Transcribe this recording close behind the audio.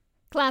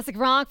Classic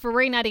rock for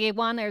Ray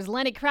 98.1. There's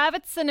Lenny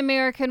Kravitz, An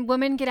American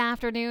Woman. Good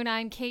afternoon.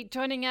 I'm Kate.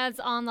 Joining us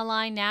on the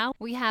line now,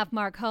 we have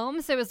Mark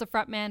Holmes, who is the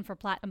frontman for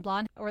Platinum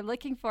Blonde. We're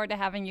looking forward to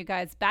having you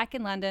guys back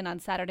in London on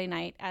Saturday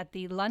night at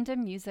the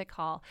London Music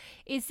Hall.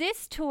 Is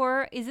this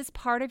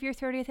part of your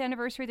 30th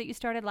anniversary that you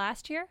started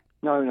last year?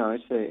 No,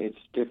 it's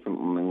different.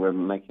 I mean, we're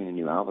making a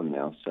new album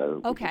now,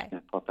 so okay. We're just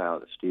going to pop out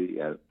of the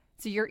studio.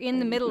 So you're in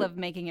the middle of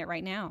making it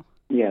right now?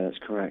 Yeah, that's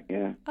correct,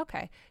 yeah.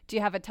 Okay. Do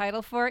you have a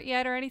title for it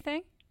yet or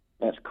anything?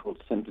 That's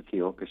called Sympathy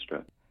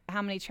Orchestra.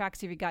 How many tracks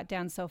have you got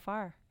down so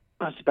far?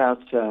 That's about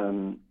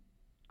 10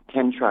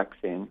 tracks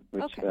in,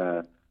 which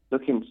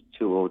looking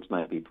towards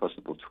maybe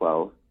possible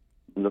 12.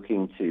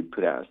 Looking to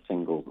put out a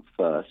single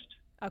first.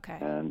 Okay.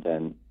 And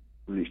then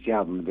release the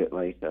album a bit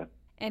later.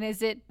 And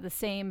is it the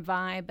same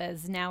vibe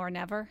as Now or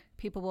Never?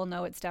 People will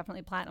know it's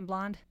definitely Platinum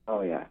Blonde?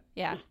 Oh, yeah.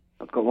 Yeah.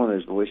 I've got one of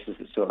those voices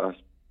that sort of,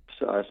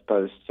 I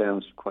suppose,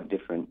 sounds quite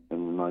different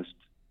than most.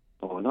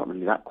 Or not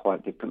really that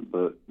quite different,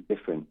 but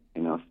different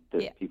enough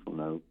that people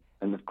know.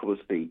 And of course,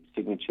 the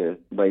signature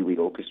way we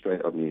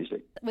orchestrate our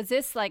music. Was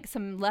this like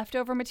some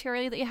leftover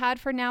material that you had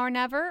for Now or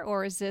Never,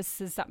 or is this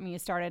something you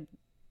started,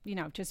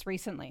 just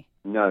recently?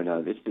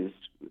 No, this is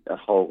a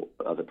whole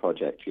other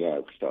project. Yeah,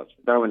 we started.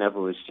 Now or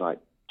Never was like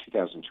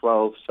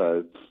 2012,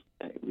 so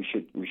we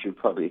should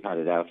probably have had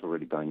it out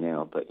already by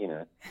now. But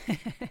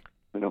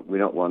we're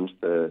not ones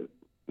for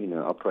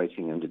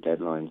operating under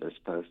deadlines, I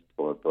suppose.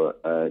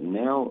 But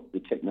now the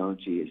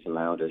technology has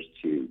allowed us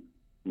to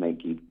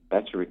make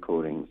better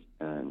recordings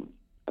and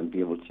be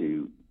able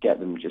to get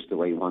them just the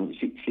way you want.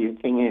 See, the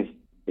thing is,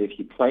 if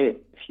you play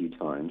it a few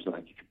times,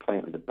 like if you play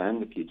it with a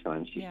band a few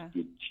times,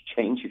 you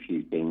change a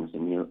few things,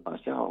 and I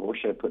say, I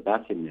wish I put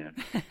that in there.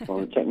 Well,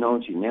 the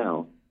technology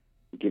now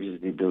gives us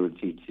the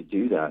ability to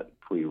do that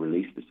before you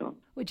release the song.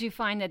 Would you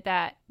find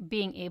that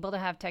being able to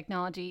have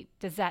technology,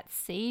 does that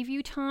save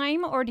you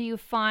time, or do you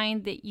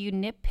find that you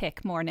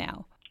nitpick more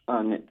now?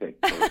 Nitpick,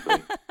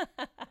 probably.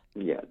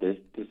 Yeah,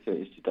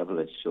 it's a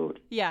double-edged sword.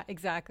 Yeah,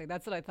 exactly.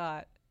 That's what I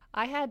thought.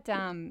 I had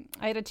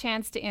a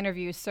chance to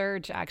interview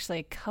Serge actually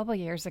a couple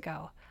years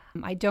ago.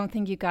 I don't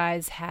think you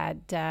guys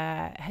had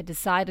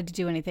decided to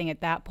do anything at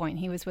that point.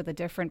 He was with a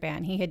different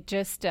band. He had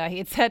just he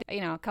had said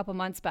a couple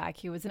months back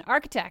he was an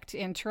architect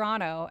in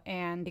Toronto,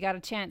 and he got a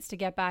chance to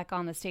get back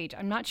on the stage.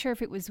 I'm not sure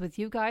if it was with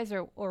you guys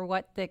or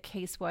what the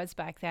case was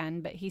back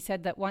then, but he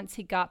said that once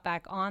he got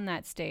back on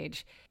that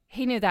stage,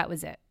 he knew that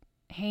was it.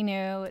 He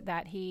knew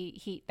that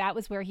he that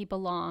was where he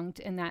belonged,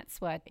 and that's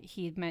what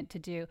he meant to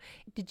do.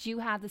 Did you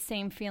have the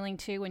same feeling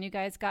too when you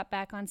guys got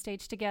back on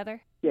stage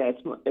together? Yeah,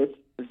 it's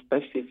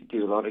especially if you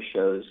do a lot of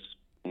shows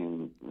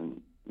in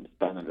the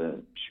span of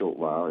a short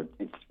while.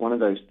 It's one of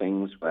those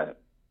things where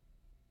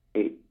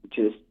it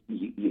just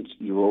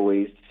you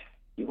always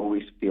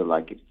feel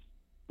like it's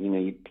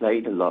you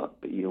played a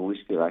lot, but you always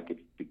feel like it's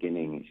the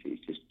beginning.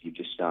 It's just you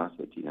just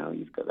started.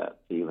 You've got that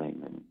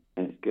feeling, and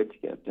it's good to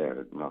get up there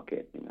and rock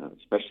it.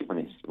 Especially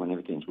when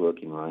everything's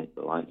working right,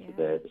 the lights are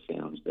there, the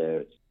sound's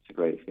there. It's a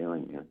great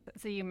feeling. Yeah.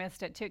 So you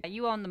missed it too.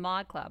 You own the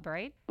Mod Club,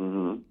 right?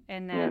 Mm-hmm.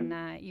 And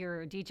then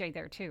you're a DJ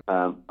there too.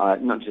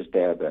 Not just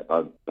there, but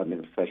I've been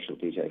a professional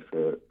DJ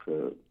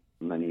for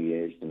many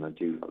years, and I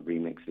do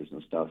remixes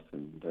and stuff.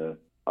 And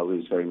I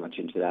was very much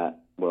into that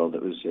world.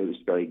 It was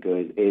very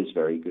good. It is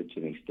very good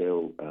to me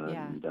still.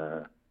 And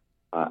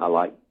I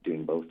like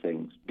doing both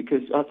things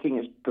because I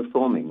think it's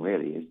performing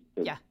really.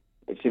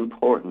 It's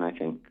important, I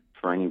think,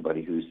 for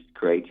anybody who's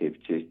creative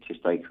to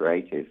stay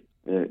creative.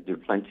 There are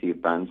plenty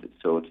of bands that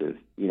sort of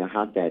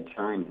had their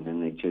time and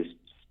then they just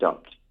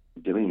stopped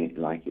doing it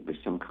like it was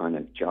some kind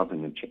of job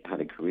and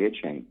had a career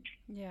change.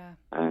 Yeah.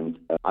 And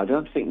I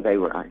don't think they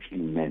were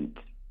actually meant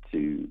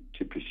to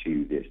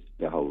pursue this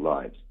their whole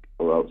lives,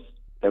 or else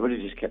they would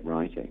have just kept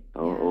writing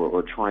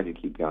or tried to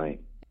keep going.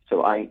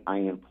 So I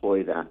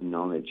employ that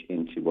knowledge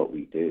into what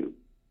we do.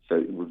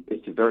 So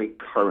it's a very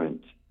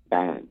current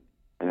band.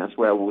 And that's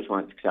where I always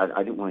wanted to, because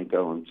I didn't want to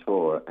go on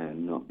tour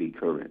and not be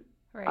current.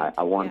 Right.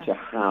 I want to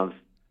have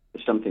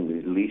something with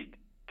at least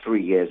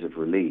 3 years of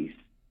release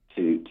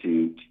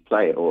to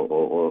play it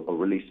or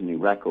release a new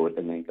record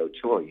and then go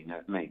tour, you know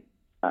what I mean?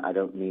 I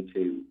don't need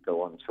to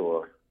go on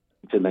tour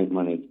to make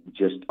money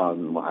just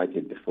on what I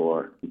did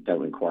before.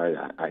 Don't require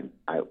that.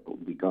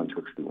 We go on tour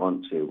if we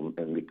want to,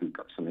 and we've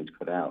got something to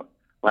put out.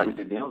 Like we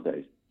did in the old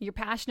days. You're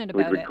passionate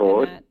about We'd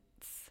record, it.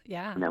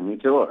 and then we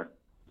tour.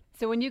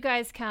 So when you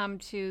guys come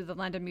to the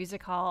London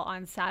Music Hall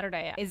on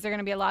Saturday, is there going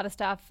to be a lot of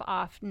stuff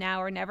off Now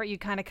or Never? Are you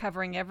kind of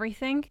covering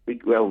everything? We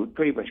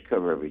pretty much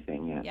cover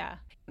everything, yeah. Yeah.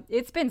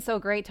 It's been so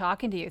great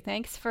talking to you.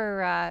 Thanks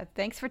for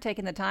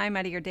taking the time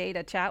out of your day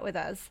to chat with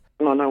us.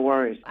 No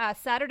worries.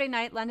 Saturday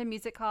night, London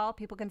Music Hall.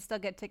 People can still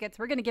get tickets.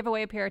 We're going to give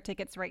away a pair of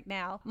tickets right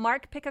now.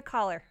 Mark, pick a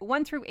caller,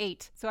 1 through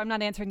 8. So I'm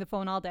not answering the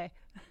phone all day.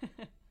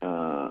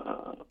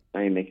 Now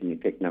you're making me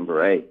pick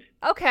number 8.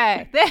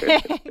 Okay,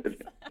 thanks.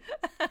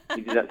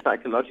 You did that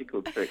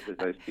psychological trick that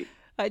those people.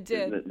 I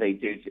did. That they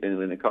do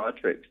in the car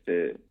tricks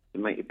to to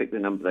make you pick the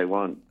number they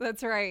want.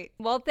 That's right.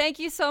 Well, thank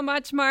you so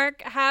much,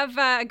 Mark. Have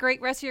a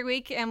great rest of your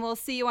week, and we'll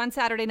see you on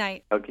Saturday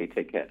night. Okay,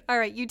 take care. All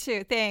right, you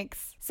too.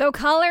 Thanks. So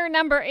caller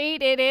number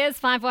 8, it is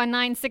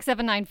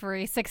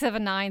 519-679-FREE,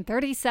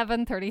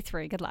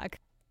 679-3733. Good luck.